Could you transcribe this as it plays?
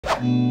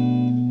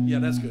Yeah,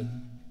 that's good.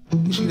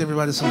 You should give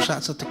everybody some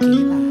shots of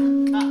tequila.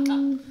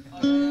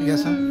 You got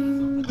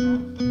some?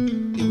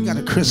 Yeah, we got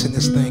a Chris in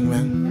this thing,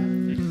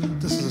 man.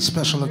 This is a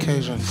special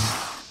occasion.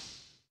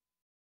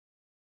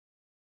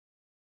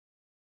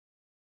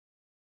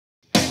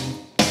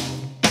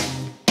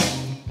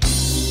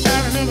 I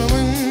remember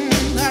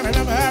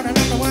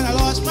when I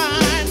lost my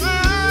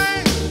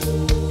mind.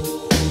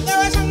 There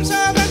was something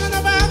so pleasant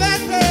about that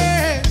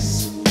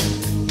place.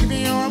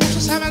 Keeping your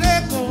emotions have an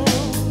echo,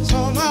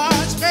 so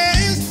much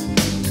space.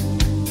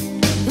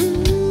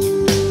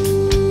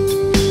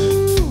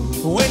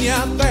 When you're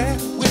out there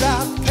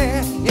without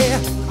care, yeah,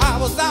 I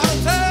was out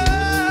of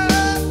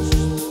touch.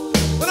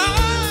 But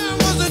I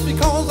wasn't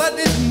because I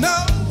didn't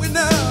know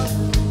enough.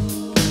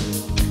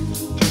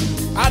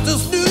 I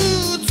just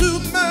knew too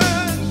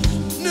much,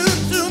 knew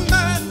too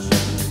much.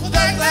 Well,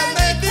 that made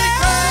me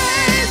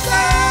crazy.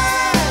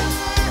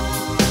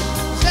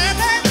 That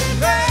made me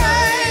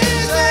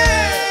crazy.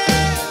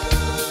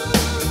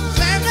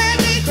 That made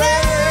me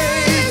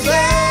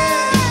crazy.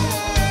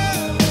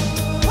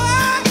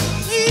 Why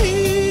me?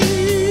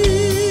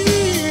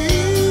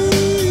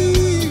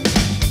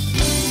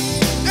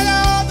 And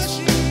all that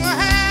you were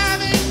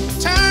having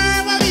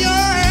time of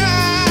your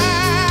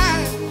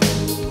life.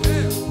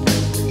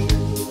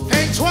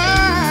 Think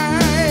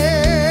twice,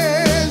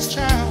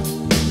 child.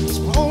 It's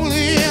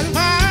only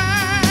advice.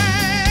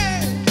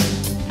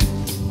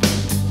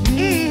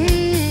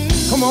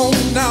 Come on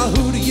now,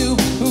 who do you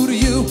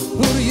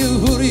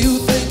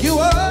think you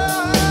are?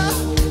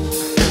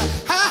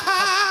 Ha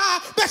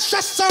ha, that's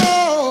your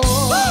soul.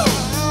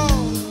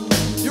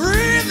 You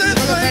really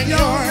think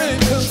you're in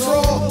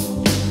control?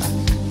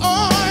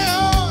 Oh,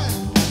 yeah.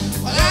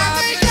 Well, I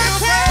think you're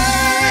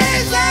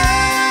crazy.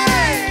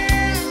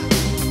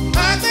 I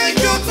think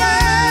you're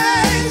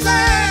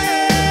crazy.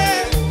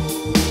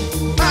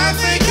 I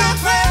think you're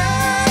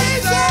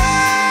crazy.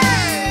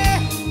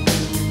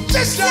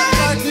 Just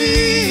like me.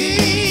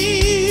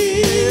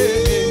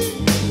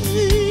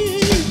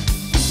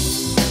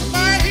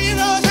 My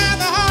heroes have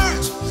the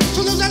heart to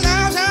lose their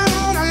lives out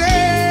on a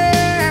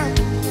limb.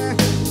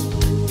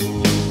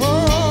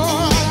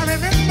 Oh, I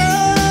remember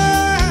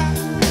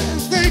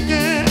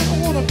thinking I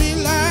wanna be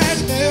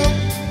like them.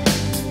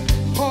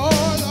 Oh,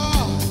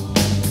 Lord.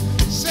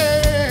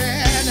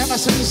 Said ever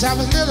since I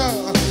was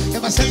little,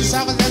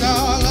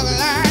 looking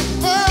like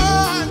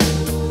fun.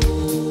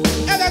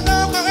 And there's no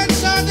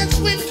coincidence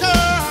we've come.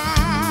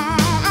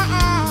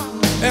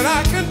 And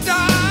I can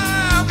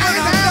die when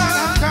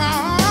I'm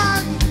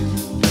done.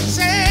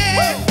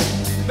 Say,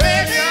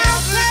 baby,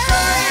 I'm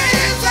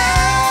crazy.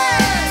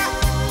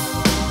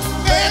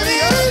 Baby,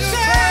 I'm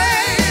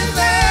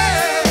crazy.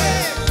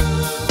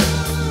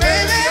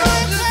 Baby,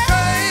 I'm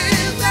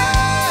crazy.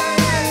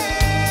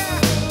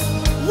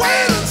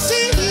 Wait and see.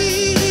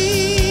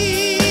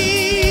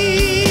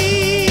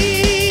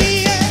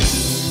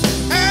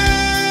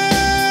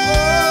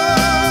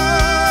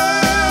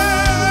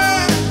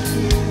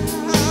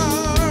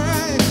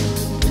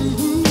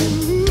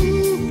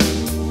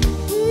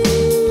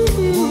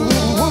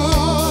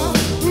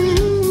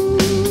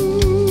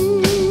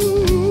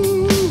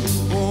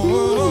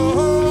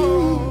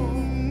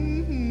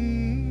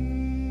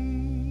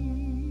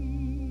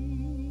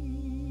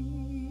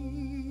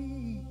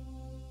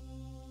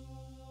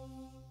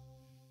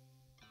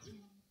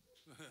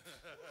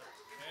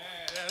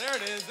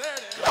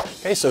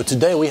 Okay, so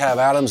today we have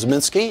Adam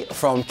Zminski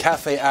from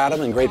Cafe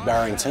Adam in Great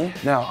Barrington.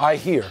 Now, I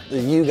hear that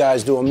you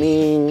guys do a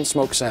mean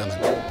smoked salmon.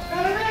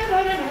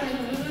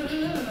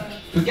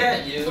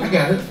 Forget you. I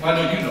got it. I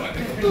know you know. I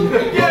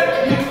think.